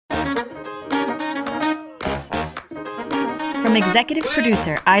From executive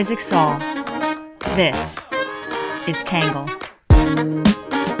producer Isaac Saul, this is Tangle.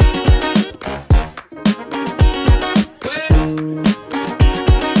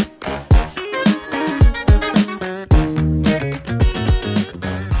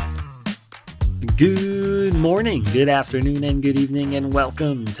 Good morning, good afternoon, and good evening, and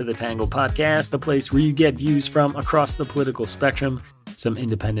welcome to the Tangle Podcast, the place where you get views from across the political spectrum, some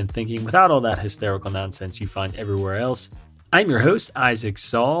independent thinking without all that hysterical nonsense you find everywhere else. I'm your host, Isaac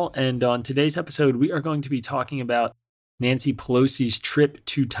Saul, and on today's episode, we are going to be talking about Nancy Pelosi's trip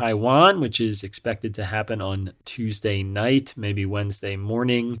to Taiwan, which is expected to happen on Tuesday night, maybe Wednesday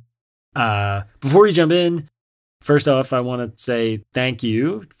morning. Before we jump in, first off, I want to say thank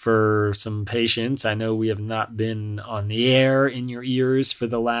you for some patience. I know we have not been on the air in your ears for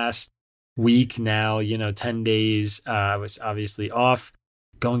the last week now, 10 days. I was obviously off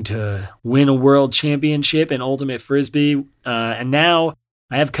going to win a world championship in Ultimate Frisbee. And now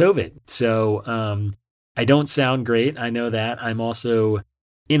I have COVID. So I don't sound great. I know that. I'm also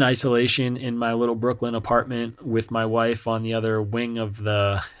in isolation in my little Brooklyn apartment with my wife on the other wing of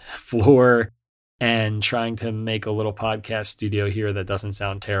the floor and trying to make a little podcast studio here that doesn't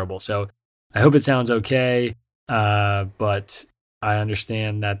sound terrible. So I hope it sounds okay. But I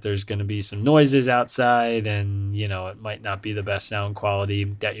understand that there's going to be some noises outside and, it might not be the best sound quality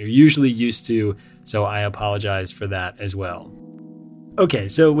that you're usually used to. So I apologize for that as well. Okay,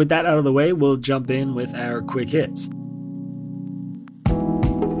 so with that out of the way, we'll jump in with our quick hits.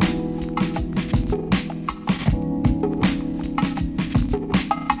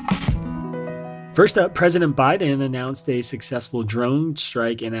 First up, President Biden announced a successful drone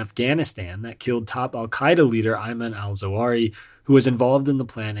strike in Afghanistan that killed top al-Qaeda leader Ayman al-Zawahiri, who was involved in the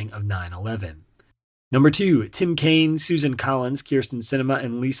planning of 9/11. Number 2, Tim Kaine, Susan Collins, Kirsten Sinema,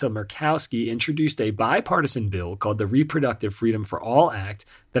 and Lisa Murkowski introduced a bipartisan bill called the Reproductive Freedom for All Act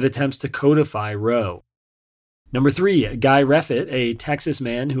that attempts to codify Roe. Number 3, Guy Reffitt, a Texas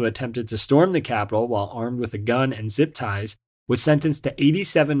man who attempted to storm the Capitol while armed with a gun and zip ties, was sentenced to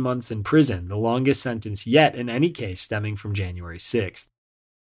 87 months in prison, the longest sentence yet in any case stemming from January 6th.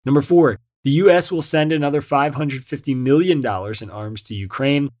 Number 4, the U.S. will send another $550 million in arms to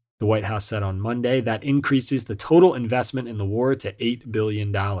Ukraine, the White House said on Monday. That increases the total investment in the war to $8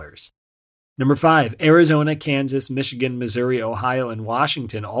 billion. Number 5, Arizona, Kansas, Michigan, Missouri, Ohio, and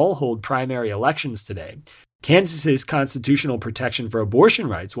Washington all hold primary elections today. Kansas's constitutional protection for abortion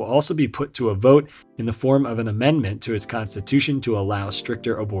rights will also be put to a vote in the form of an amendment to its constitution to allow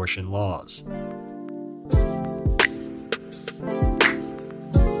stricter abortion laws.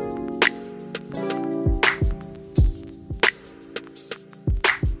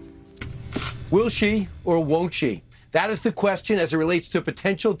 Will she or won't she? That is the question as it relates to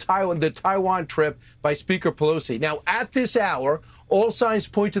potential the Taiwan trip by Speaker Pelosi. Now, at this hour, all signs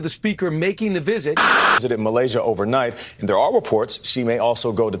point to the speaker making the visit. Visited Malaysia overnight, and there are reports she may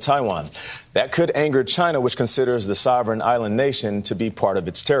also go to Taiwan. That could anger China, which considers the sovereign island nation to be part of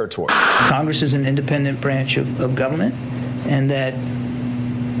its territory. Congress is an independent branch of government, and that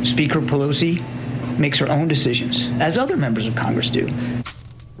Speaker Pelosi makes her own decisions, as other members of Congress do.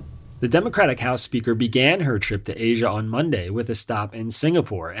 The Democratic House Speaker began her trip to Asia on Monday with a stop in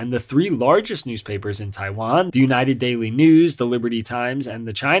Singapore, and the 3 largest newspapers in Taiwan, the United Daily News, the Liberty Times, and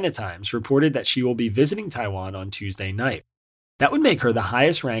the China Times, reported that she will be visiting Taiwan on Tuesday night. That would make her the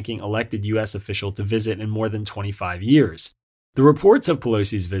highest-ranking elected U.S. official to visit in more than 25 years. The reports of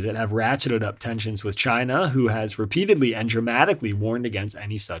Pelosi's visit have ratcheted up tensions with China, who has repeatedly and dramatically warned against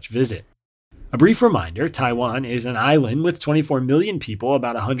any such visit. A brief reminder, Taiwan is an island with 24 million people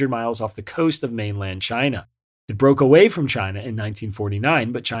about 100 miles off the coast of mainland China. It broke away from China in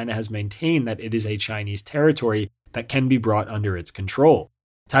 1949, but China has maintained that it is a Chinese territory that can be brought under its control.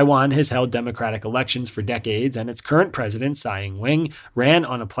 Taiwan has held democratic elections for decades, and its current president, Tsai Ing-wen, ran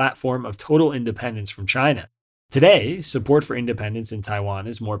on a platform of total independence from China. Today, support for independence in Taiwan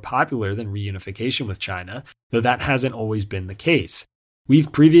is more popular than reunification with China, though that hasn't always been the case.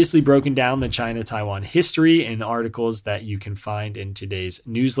 We've previously broken down the China-Taiwan history in articles that you can find in today's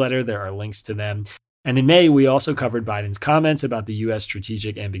newsletter. There are links to them. And in May, we also covered Biden's comments about the U.S.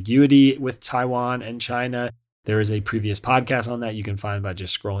 strategic ambiguity with Taiwan and China. There is a previous podcast on that you can find by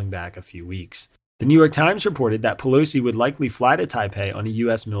just scrolling back a few weeks. The New York Times reported that Pelosi would likely fly to Taipei on a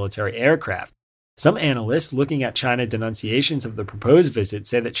U.S. military aircraft. Some analysts looking at China denunciations of the proposed visit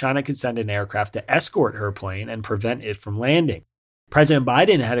say that China could send an aircraft to escort her plane and prevent it from landing. President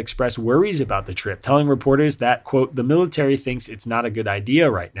Biden had expressed worries about the trip, telling reporters that, quote, the military thinks it's not a good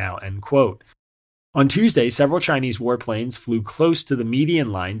idea right now, end quote. On Tuesday, several Chinese warplanes flew close to the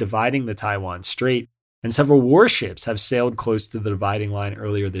median line dividing the Taiwan Strait, and several warships have sailed close to the dividing line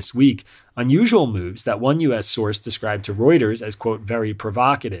earlier this week, unusual moves that one U.S. source described to Reuters as, quote, very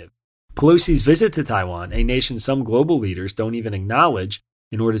provocative. Pelosi's visit to Taiwan, a nation some global leaders don't even acknowledge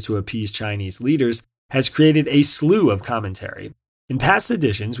in order to appease Chinese leaders, has created a slew of commentary. In past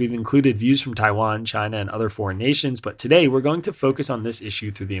editions, we've included views from Taiwan, China, and other foreign nations, but today we're going to focus on this issue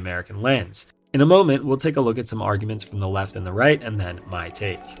through the American lens. In a moment, we'll take a look at some arguments from the left and the right, and then my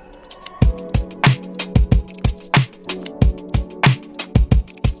take.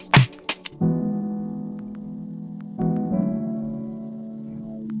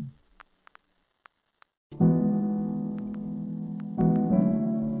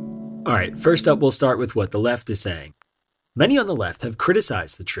 All right, first up, we'll start with what the left is saying. Many on the left have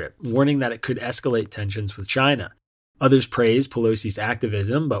criticized the trip, warning that it could escalate tensions with China. Others praise Pelosi's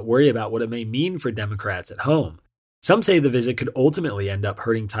activism, but worry about what it may mean for Democrats at home. Some say the visit could ultimately end up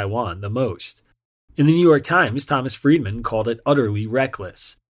hurting Taiwan the most. In the New York Times, Thomas Friedman called it utterly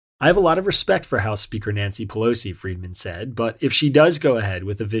reckless. I have a lot of respect for House Speaker Nancy Pelosi, Friedman said, but if she does go ahead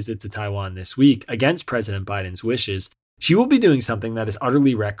with a visit to Taiwan this week against President Biden's wishes, she will be doing something that is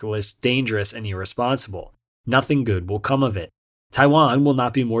utterly reckless, dangerous, and irresponsible. Nothing good will come of it. Taiwan will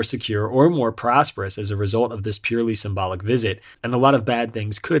not be more secure or more prosperous as a result of this purely symbolic visit, and a lot of bad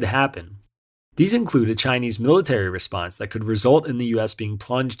things could happen. These include a Chinese military response that could result in the U.S. being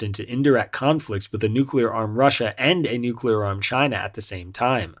plunged into indirect conflicts with a nuclear-armed Russia and a nuclear-armed China at the same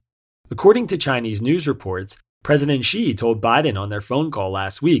time. According to Chinese news reports, President Xi told Biden on their phone call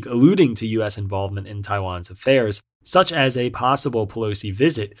last week, alluding to U.S. involvement in Taiwan's affairs, such as a possible Pelosi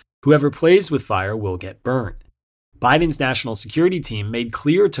visit, whoever plays with fire will get burned. Biden's national security team made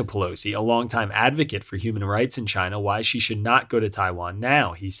clear to Pelosi, a longtime advocate for human rights in China, why she should not go to Taiwan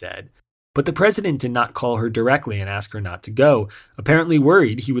now, he said. But the president did not call her directly and ask her not to go, apparently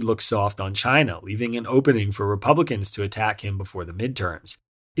worried he would look soft on China, leaving an opening for Republicans to attack him before the midterms.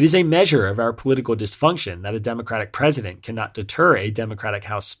 It is a measure of our political dysfunction that a Democratic president cannot deter a Democratic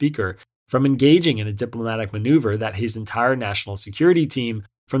House Speaker from engaging in a diplomatic maneuver that his entire national security team,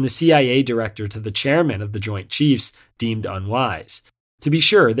 from the CIA director to the chairman of the Joint Chiefs, deemed unwise. To be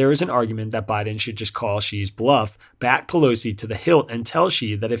sure, there is an argument that Biden should just call Xi's bluff, back Pelosi to the hilt, and tell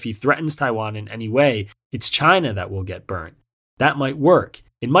Xi that if he threatens Taiwan in any way, it's China that will get burnt. That might work.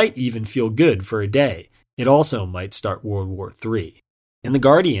 It might even feel good for a day. It also might start World War III. In The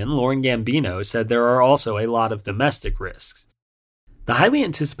Guardian, Lauren Gambino said there are also a lot of domestic risks. The highly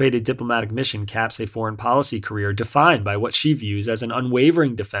anticipated diplomatic mission caps a foreign policy career defined by what she views as an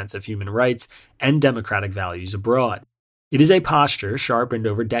unwavering defense of human rights and democratic values abroad. It is a posture sharpened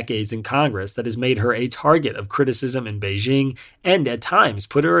over decades in Congress that has made her a target of criticism in Beijing and at times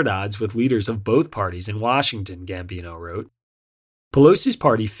put her at odds with leaders of both parties in Washington, Gambino wrote. Pelosi's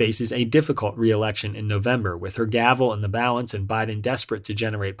party faces a difficult re-election in November, with her gavel in the balance and Biden desperate to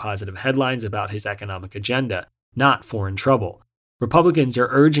generate positive headlines about his economic agenda, not foreign trouble. Republicans are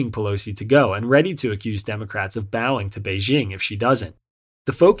urging Pelosi to go and ready to accuse Democrats of bowing to Beijing if she doesn't.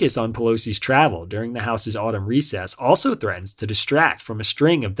 The focus on Pelosi's travel during the House's autumn recess also threatens to distract from a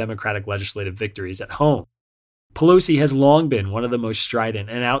string of Democratic legislative victories at home. Pelosi has long been one of the most strident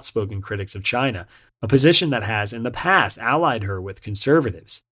and outspoken critics of China, a position that has in the past allied her with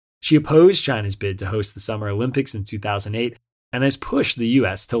conservatives. She opposed China's bid to host the Summer Olympics in 2008 and has pushed the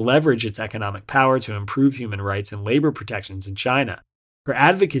U.S. to leverage its economic power to improve human rights and labor protections in China. Her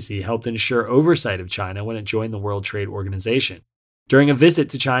advocacy helped ensure oversight of China when it joined the World Trade Organization. During a visit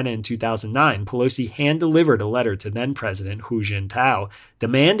to China in 2009, Pelosi hand-delivered a letter to then-President Hu Jintao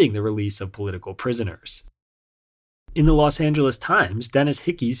demanding the release of political prisoners. In the Los Angeles Times, Dennis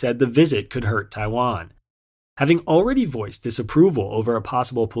Hickey said the visit could hurt Taiwan. Having already voiced disapproval over a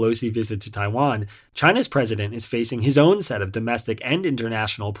possible Pelosi visit to Taiwan, China's president is facing his own set of domestic and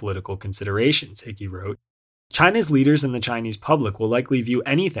international political considerations, Hickey wrote. China's leaders and the Chinese public will likely view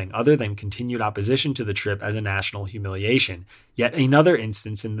anything other than continued opposition to the trip as a national humiliation, yet another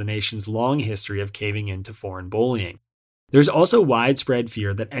instance in the nation's long history of caving into foreign bullying. There's also widespread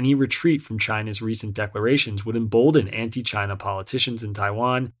fear that any retreat from China's recent declarations would embolden anti-China politicians in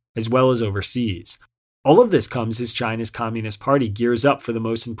Taiwan as well as overseas. All of this comes as China's Communist Party gears up for the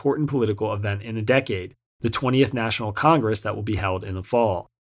most important political event in a decade, the 20th National Congress that will be held in the fall.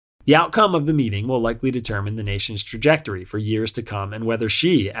 The outcome of the meeting will likely determine the nation's trajectory for years to come and whether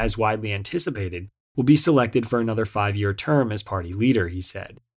Xi, as widely anticipated, will be selected for another 5-year term as party leader, he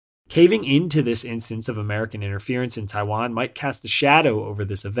said. Caving into this instance of American interference in Taiwan might cast a shadow over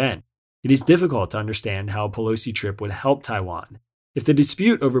this event. It is difficult to understand how a Pelosi trip would help Taiwan. If the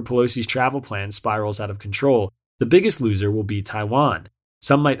dispute over Pelosi's travel plans spirals out of control, the biggest loser will be Taiwan.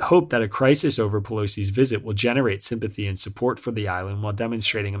 Some might hope that a crisis over Pelosi's visit will generate sympathy and support for the island while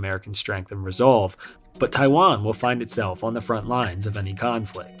demonstrating American strength and resolve, but Taiwan will find itself on the front lines of any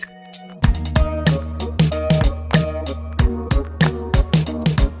conflict.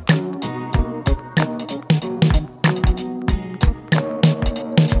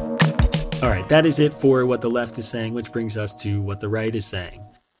 All right, that is it for what the left is saying, which brings us to what the right is saying.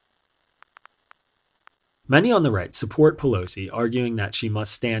 Many on the right support Pelosi, arguing that she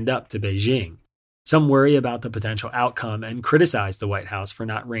must stand up to Beijing. Some worry about the potential outcome and criticize the White House for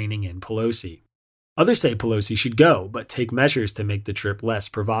not reining in Pelosi. Others say Pelosi should go, but take measures to make the trip less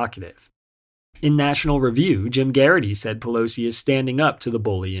provocative. In National Review, Jim Garrity said Pelosi is standing up to the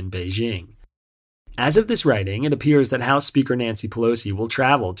bully in Beijing. As of this writing, it appears that House Speaker Nancy Pelosi will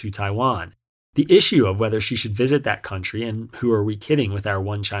travel to Taiwan. The issue of whether she should visit that country, and who are we kidding with our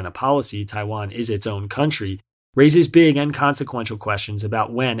one China policy, Taiwan is its own country, raises big and consequential questions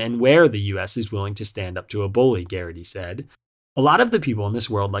about when and where the U.S. is willing to stand up to a bully, Garrity said. A lot of the people in this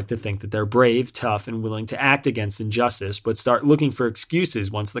world like to think that they're brave, tough, and willing to act against injustice, but start looking for excuses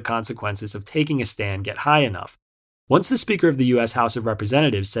once the consequences of taking a stand get high enough. Once the Speaker of the U.S. House of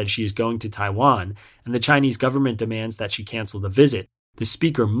Representatives said she is going to Taiwan, and the Chinese government demands that she cancel the visit, the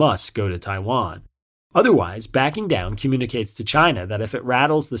Speaker must go to Taiwan. Otherwise, backing down communicates to China that if it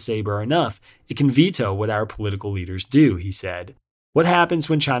rattles the saber enough, it can veto what our political leaders do, he said. What happens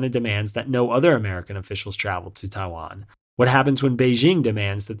when China demands that no other American officials travel to Taiwan? What happens when Beijing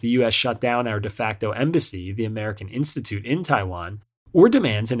demands that the U.S. shut down our de facto embassy, the American Institute in Taiwan, or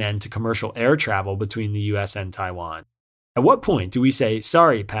demands an end to commercial air travel between the U.S. and Taiwan? At what point do we say,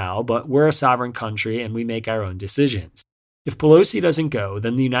 sorry, pal, but we're a sovereign country and we make our own decisions? If Pelosi doesn't go,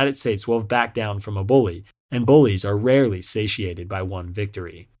 then the United States will have backed down from a bully, and bullies are rarely satiated by one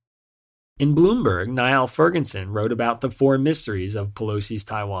victory. In Bloomberg, Niall Ferguson wrote about the 4 mysteries of Pelosi's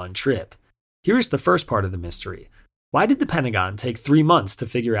Taiwan trip. Here's the first part of the mystery. Why did the Pentagon take 3 months to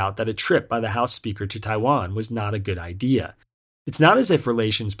figure out that a trip by the House Speaker to Taiwan was not a good idea? It's not as if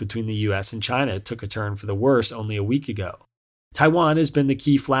relations between the U.S. and China took a turn for the worse only a week ago. Taiwan has been the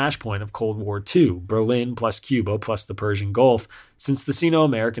key flashpoint of Cold War II, Berlin plus Cuba plus the Persian Gulf, since the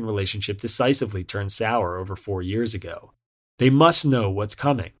Sino-American relationship decisively turned sour over 4 years ago. They must know what's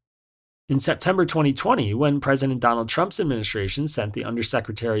coming. In September 2020, when President Donald Trump's administration sent the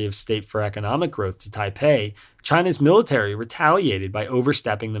Undersecretary of State for Economic Growth to Taipei, China's military retaliated by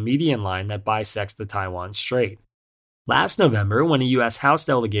overstepping the median line that bisects the Taiwan Strait. Last November, when a U.S. House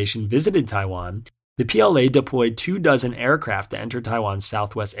delegation visited Taiwan, the PLA deployed 24 aircraft to enter Taiwan's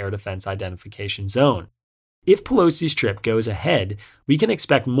Southwest Air Defense Identification Zone. If Pelosi's trip goes ahead, we can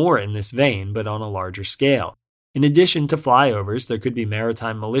expect more in this vein, but on a larger scale. In addition to flyovers, there could be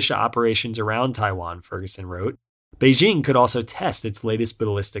maritime militia operations around Taiwan, Ferguson wrote. Beijing could also test its latest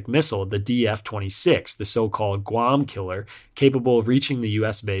ballistic missile, the DF-26, the so-called Guam killer, capable of reaching the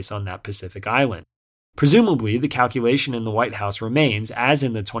U.S. base on that Pacific island. Presumably, the calculation in the White House remains, as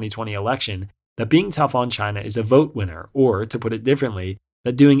in the 2020 election, that being tough on China is a vote winner, or, to put it differently,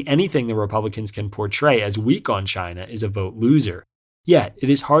 that doing anything the Republicans can portray as weak on China is a vote loser. Yet, it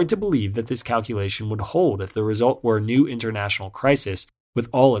is hard to believe that this calculation would hold if the result were a new international crisis with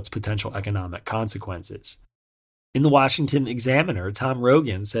all its potential economic consequences. In the Washington Examiner, Tom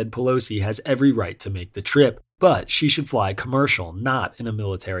Rogan said Pelosi has every right to make the trip, but she should fly commercial, not in a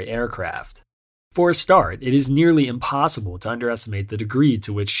military aircraft. For a start, it is nearly impossible to underestimate the degree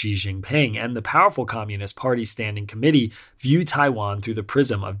to which Xi Jinping and the powerful Communist Party Standing Committee view Taiwan through the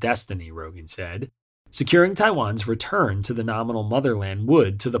prism of destiny, Rogan said. Securing Taiwan's return to the nominal motherland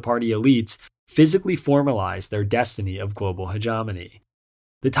would, to the party elites, physically formalize their destiny of global hegemony.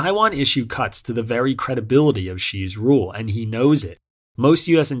 The Taiwan issue cuts to the very credibility of Xi's rule, and he knows it. Most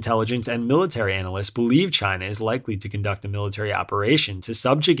U.S. intelligence and military analysts believe China is likely to conduct a military operation to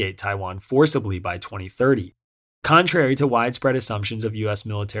subjugate Taiwan forcibly by 2030. Contrary to widespread assumptions of U.S.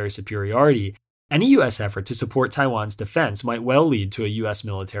 military superiority, any U.S. effort to support Taiwan's defense might well lead to a U.S.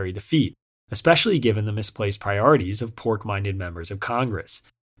 military defeat, especially given the misplaced priorities of pork-minded members of Congress.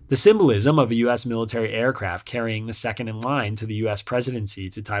 The symbolism of a U.S. military aircraft carrying the second in line to the U.S. presidency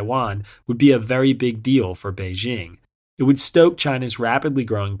to Taiwan would be a very big deal for Beijing. It would stoke China's rapidly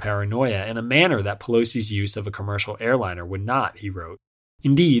growing paranoia in a manner that Pelosi's use of a commercial airliner would not, he wrote.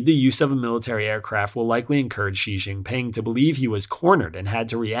 Indeed, the use of a military aircraft will likely encourage Xi Jinping to believe he was cornered and had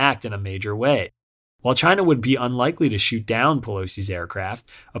to react in a major way. While China would be unlikely to shoot down Pelosi's aircraft,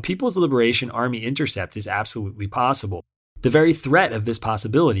 a People's Liberation Army intercept is absolutely possible. The very threat of this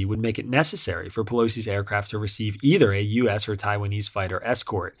possibility would make it necessary for Pelosi's aircraft to receive either a US or Taiwanese fighter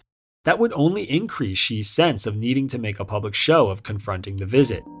escort. That would only increase Xi's sense of needing to make a public show of confronting the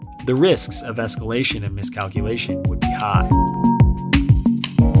visit. The risks of escalation and miscalculation would be high.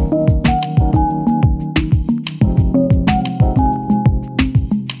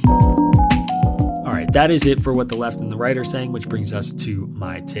 All right, that is it for what the left and the right are saying, which brings us to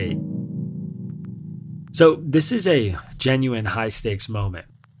my take. So this is a genuine high-stakes moment.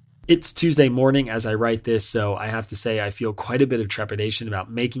 It's Tuesday morning as I write this, so I have to say I feel quite a bit of trepidation about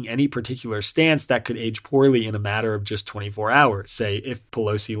making any particular stance that could age poorly in a matter of just 24 hours, say if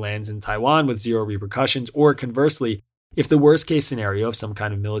Pelosi lands in Taiwan with zero repercussions, or conversely, if the worst-case scenario of some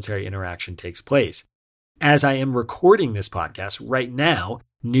kind of military interaction takes place. As I am recording this podcast right now,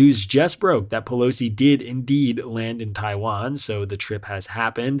 news just broke that Pelosi did indeed land in Taiwan, so the trip has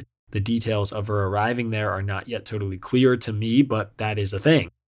happened. The details of her arriving there are not yet totally clear to me, but that is a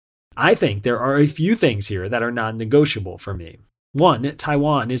thing. I think there are a few things here that are non-negotiable for me. One,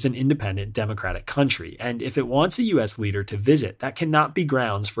 Taiwan is an independent democratic country, and if it wants a U.S. leader to visit, that cannot be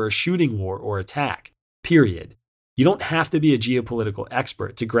grounds for a shooting war or attack, period. You don't have to be a geopolitical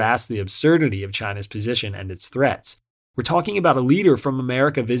expert to grasp the absurdity of China's position and its threats. We're talking about a leader from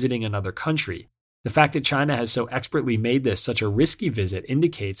America visiting another country. The fact that China has so expertly made this such a risky visit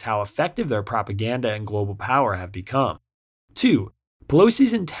indicates how effective their propaganda and global power have become. 2.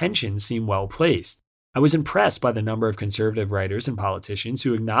 Pelosi's intentions seem well placed. I was impressed by the number of conservative writers and politicians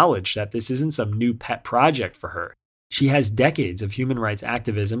who acknowledge that this isn't some new pet project for her. She has decades of human rights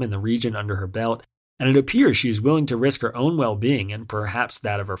activism in the region under her belt, and it appears she is willing to risk her own well-being and perhaps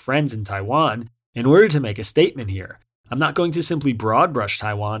that of her friends in Taiwan in order to make a statement here. I'm not going to simply broad brush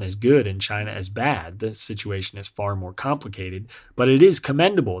Taiwan as good and China as bad. The situation is far more complicated, but it is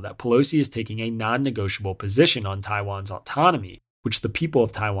commendable that Pelosi is taking a non-negotiable position on Taiwan's autonomy, which the people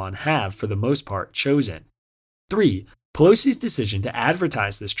of Taiwan have, for the most part, chosen. 3. Pelosi's decision to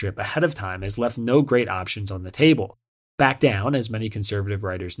advertise this trip ahead of time has left no great options on the table. Back down, as many conservative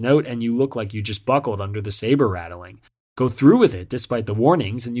writers note, and you look like you just buckled under the saber rattling. Go through with it despite the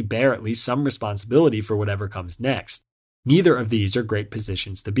warnings, and you bear at least some responsibility for whatever comes next. Neither of these are great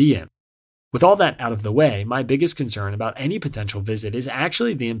positions to be in. With all that out of the way, my biggest concern about any potential visit is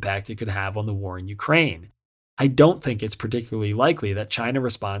actually the impact it could have on the war in Ukraine. I don't think it's particularly likely that China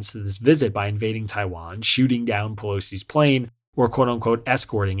responds to this visit by invading Taiwan, shooting down Pelosi's plane, or quote-unquote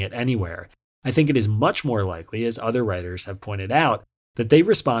escorting it anywhere. I think it is much more likely, as other writers have pointed out, that they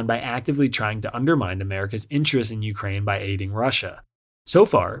respond by actively trying to undermine America's interest in Ukraine by aiding Russia. So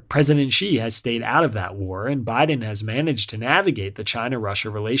far, President Xi has stayed out of that war, and Biden has managed to navigate the China-Russia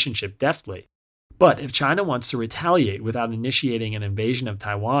relationship deftly. But if China wants to retaliate without initiating an invasion of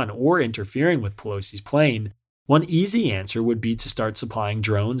Taiwan or interfering with Pelosi's plane, one easy answer would be to start supplying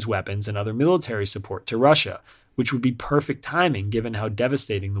drones, weapons, and other military support to Russia, which would be perfect timing given how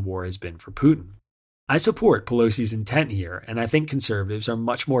devastating the war has been for Putin. I support Pelosi's intent here, and I think conservatives are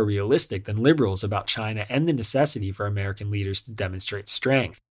much more realistic than liberals about China and the necessity for American leaders to demonstrate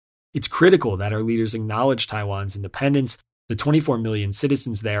strength. It's critical that our leaders acknowledge Taiwan's independence, the 24 million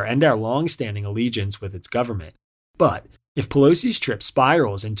citizens there, and our long-standing allegiance with its government. But if Pelosi's trip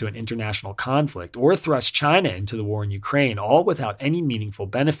spirals into an international conflict or thrusts China into the war in Ukraine, all without any meaningful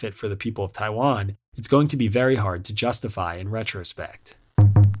benefit for the people of Taiwan, it's going to be very hard to justify in retrospect.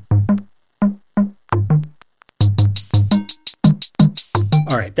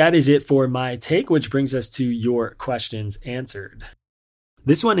 All right, that is it for my take, which brings us to your questions answered.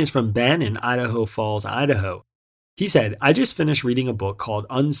 This one is from Ben in Idaho Falls, Idaho. He said, I just finished reading a book called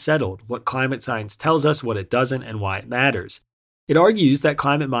Unsettled, What Climate Science Tells Us, What It Doesn't, and Why It Matters. It argues that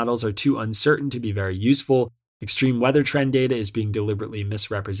climate models are too uncertain to be very useful, extreme weather trend data is being deliberately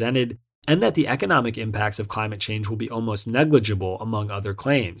misrepresented, and that the economic impacts of climate change will be almost negligible, among other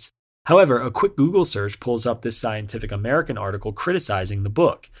claims. However, a quick Google search pulls up this Scientific American article criticizing the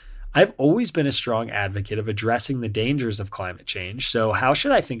book. I've always been a strong advocate of addressing the dangers of climate change, so how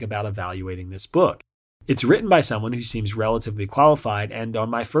should I think about evaluating this book? It's written by someone who seems relatively qualified, and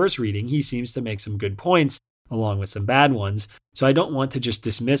on my first reading, he seems to make some good points, along with some bad ones, so I don't want to just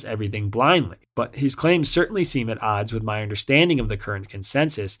dismiss everything blindly. But his claims certainly seem at odds with my understanding of the current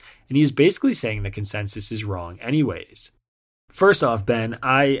consensus, and he's basically saying the consensus is wrong anyways. First off, Ben,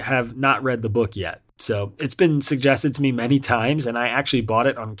 I have not read the book yet. So it's been suggested to me many times, and I actually bought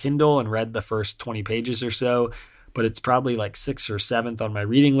it on Kindle and read the first 20 pages or so, but it's probably like 6th or 7th on my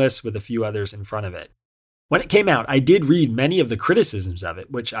reading list with a few others in front of it. When it came out, I did read many of the criticisms of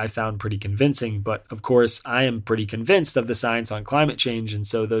it, which I found pretty convincing, but of course, I am pretty convinced of the science on climate change, and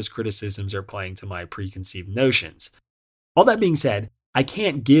so those criticisms are playing to my preconceived notions. All that being said, I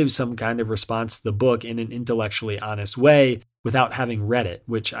can't give some kind of response to the book in an intellectually honest way without having read it,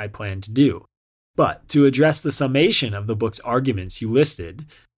 which I plan to do. But to address the summation of the book's arguments you listed,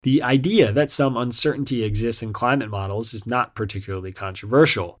 the idea that some uncertainty exists in climate models is not particularly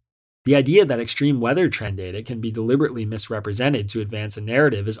controversial. The idea that extreme weather trend data can be deliberately misrepresented to advance a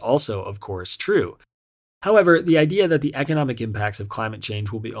narrative is also, of course, true. However, the idea that the economic impacts of climate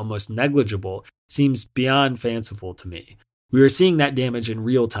change will be almost negligible seems beyond fanciful to me. We are seeing that damage in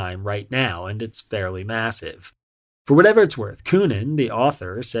real time right now, and it's fairly massive. For whatever it's worth, Koonin, the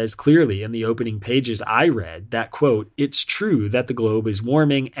author, says clearly in the opening pages I read that, quote, "It's true that the globe is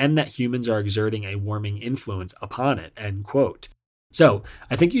warming and that humans are exerting a warming influence upon it," end quote. So,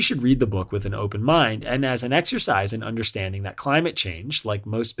 I think you should read the book with an open mind and as an exercise in understanding that climate change, like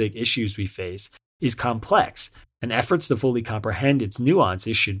most big issues we face, is complex, and efforts to fully comprehend its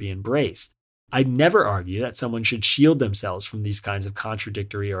nuances should be embraced. I'd never argue that someone should shield themselves from these kinds of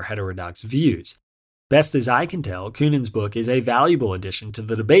contradictory or heterodox views. Best as I can tell, Koonin's book is a valuable addition to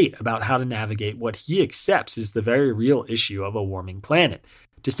the debate about how to navigate what he accepts is the very real issue of a warming planet.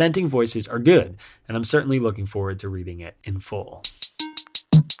 Dissenting voices are good, and I'm certainly looking forward to reading it in full.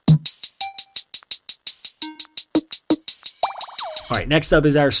 All right, next up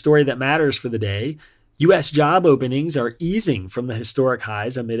is our story that matters for the day. U.S. job openings are easing from the historic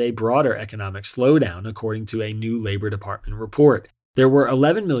highs amid a broader economic slowdown, according to a new Labor Department report. There were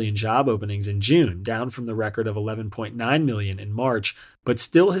 11 million job openings in June, down from the record of 11.9 million in March, but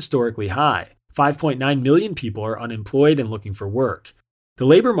still historically high. 5.9 million people are unemployed and looking for work. The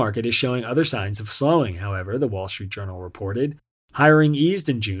labor market is showing other signs of slowing, however, the Wall Street Journal reported. Hiring eased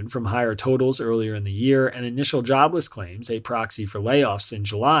in June from higher totals earlier in the year, and initial jobless claims, a proxy for layoffs in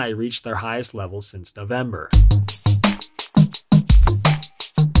July, reached their highest levels since November.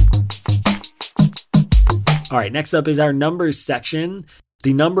 All right, next up is our numbers section.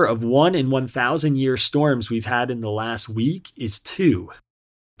 The number of 1 in 1,000 year storms we've had in the last week is 2.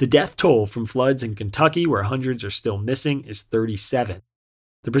 The death toll from floods in Kentucky, where hundreds are still missing, is 37.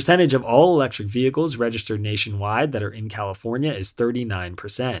 The percentage of all electric vehicles registered nationwide that are in California is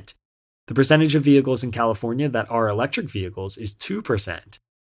 39%. The percentage of vehicles in California that are electric vehicles is 2%.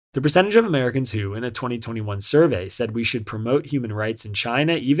 The percentage of Americans who, in a 2021 survey, said we should promote human rights in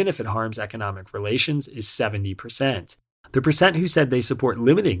China even if it harms economic relations is 70%. The percent who said they support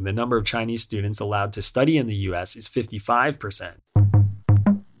limiting the number of Chinese students allowed to study in the U.S. is 55%.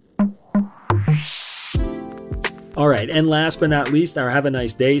 All right, and last but not least, our Have a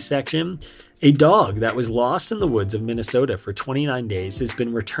Nice Day section. A dog that was lost in the woods of Minnesota for 29 days has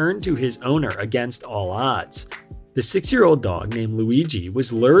been returned to his owner against all odds. The 6-year-old dog named Luigi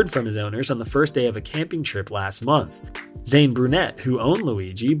was lured from his owners on the first day of a camping trip last month. Zane Brunette, who owned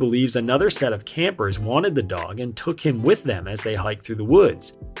Luigi, believes another set of campers wanted the dog and took him with them as they hiked through the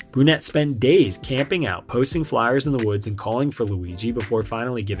woods. Brunette spent days camping out, posting flyers in the woods and calling for Luigi before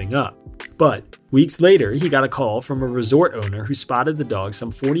finally giving up. But weeks later, he got a call from a resort owner who spotted the dog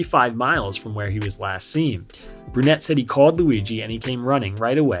some 45 miles from where he was last seen. Brunette said he called Luigi and he came running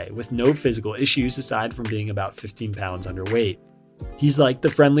right away with no physical issues aside from being about 15 pounds underweight. "He's like the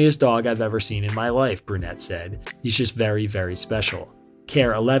friendliest dog I've ever seen in my life," Brunette said. "He's just very, very special."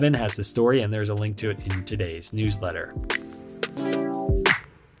 Care 11 has the story and there's a link to it in today's newsletter.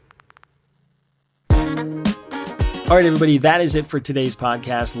 All right, everybody, that is it for today's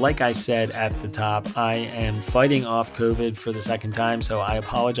podcast. Like I said at the top, I am fighting off COVID for the second time, so I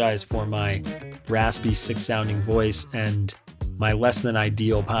apologize for my raspy, sick-sounding voice and my less than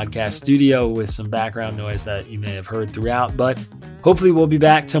ideal podcast studio with some background noise that you may have heard throughout. But hopefully we'll be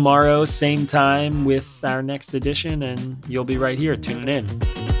back tomorrow, same time, with our next edition, and you'll be right here tuning in.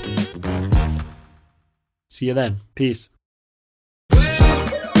 See you then. Peace.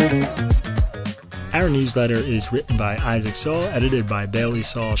 Our newsletter is written by Isaac Saul, edited by Bailey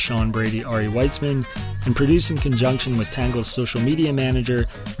Saul, Sean Brady, Ari Weitzman, and produced in conjunction with Tangle's social media manager,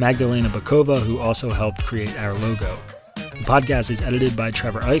 Magdalena Bakova, who also helped create our logo. The podcast is edited by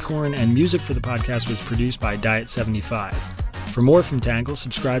Trevor Eichhorn, and music for the podcast was produced by Diet 75. For more from Tangle,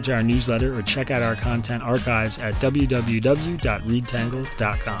 subscribe to our newsletter or check out our content archives at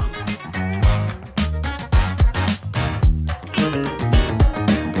www.readtangle.com.